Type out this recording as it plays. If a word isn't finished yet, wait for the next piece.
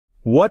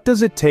What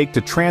does it take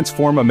to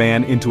transform a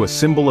man into a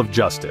symbol of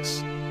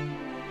justice?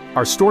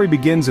 Our story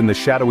begins in the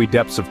shadowy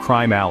depths of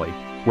Crime Alley,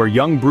 where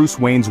young Bruce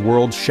Wayne's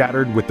world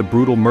shattered with the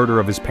brutal murder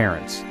of his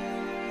parents.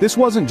 This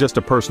wasn't just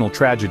a personal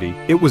tragedy,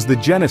 it was the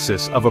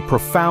genesis of a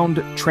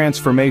profound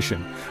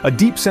transformation. A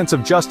deep sense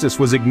of justice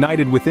was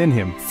ignited within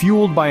him,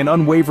 fueled by an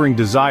unwavering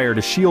desire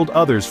to shield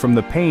others from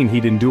the pain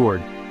he'd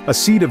endured. A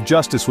seed of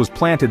justice was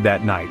planted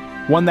that night,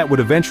 one that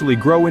would eventually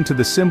grow into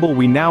the symbol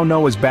we now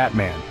know as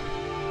Batman.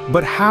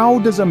 But how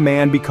does a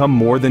man become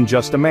more than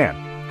just a man?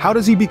 How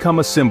does he become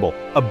a symbol,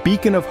 a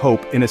beacon of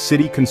hope in a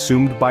city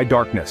consumed by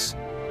darkness?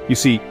 You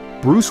see,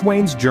 Bruce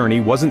Wayne's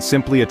journey wasn't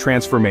simply a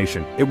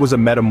transformation, it was a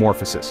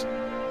metamorphosis.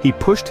 He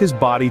pushed his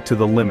body to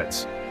the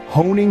limits,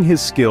 honing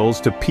his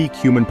skills to peak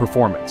human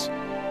performance.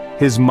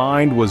 His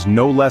mind was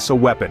no less a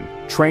weapon,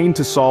 trained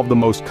to solve the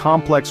most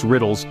complex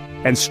riddles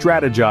and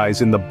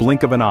strategize in the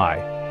blink of an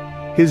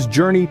eye. His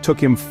journey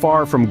took him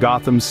far from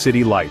Gotham's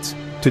city lights,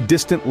 to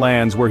distant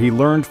lands where he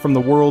learned from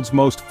the world's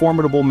most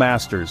formidable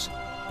masters.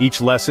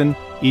 Each lesson,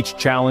 each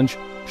challenge,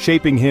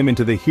 shaping him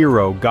into the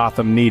hero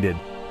Gotham needed.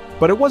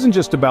 But it wasn't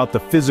just about the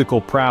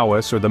physical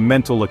prowess or the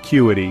mental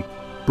acuity.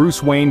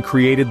 Bruce Wayne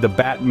created the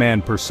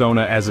Batman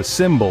persona as a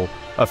symbol,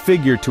 a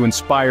figure to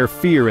inspire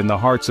fear in the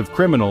hearts of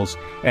criminals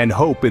and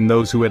hope in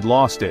those who had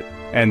lost it.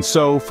 And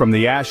so, from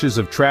the ashes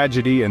of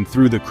tragedy and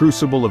through the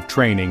crucible of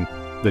training,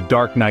 the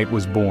Dark Knight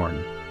was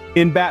born.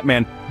 In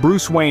Batman,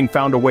 Bruce Wayne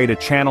found a way to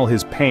channel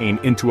his pain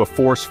into a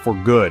force for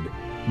good.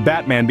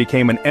 Batman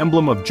became an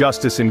emblem of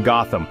justice in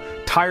Gotham,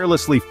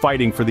 tirelessly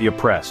fighting for the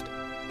oppressed.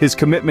 His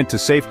commitment to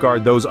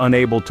safeguard those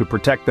unable to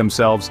protect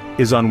themselves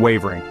is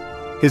unwavering.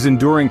 His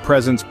enduring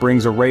presence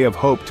brings a ray of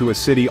hope to a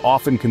city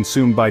often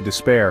consumed by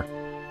despair.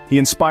 He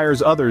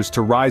inspires others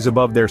to rise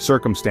above their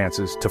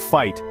circumstances, to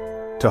fight,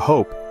 to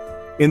hope.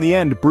 In the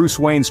end, Bruce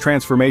Wayne's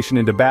transformation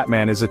into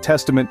Batman is a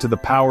testament to the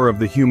power of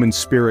the human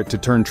spirit to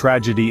turn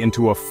tragedy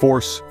into a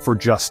force for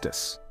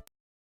justice.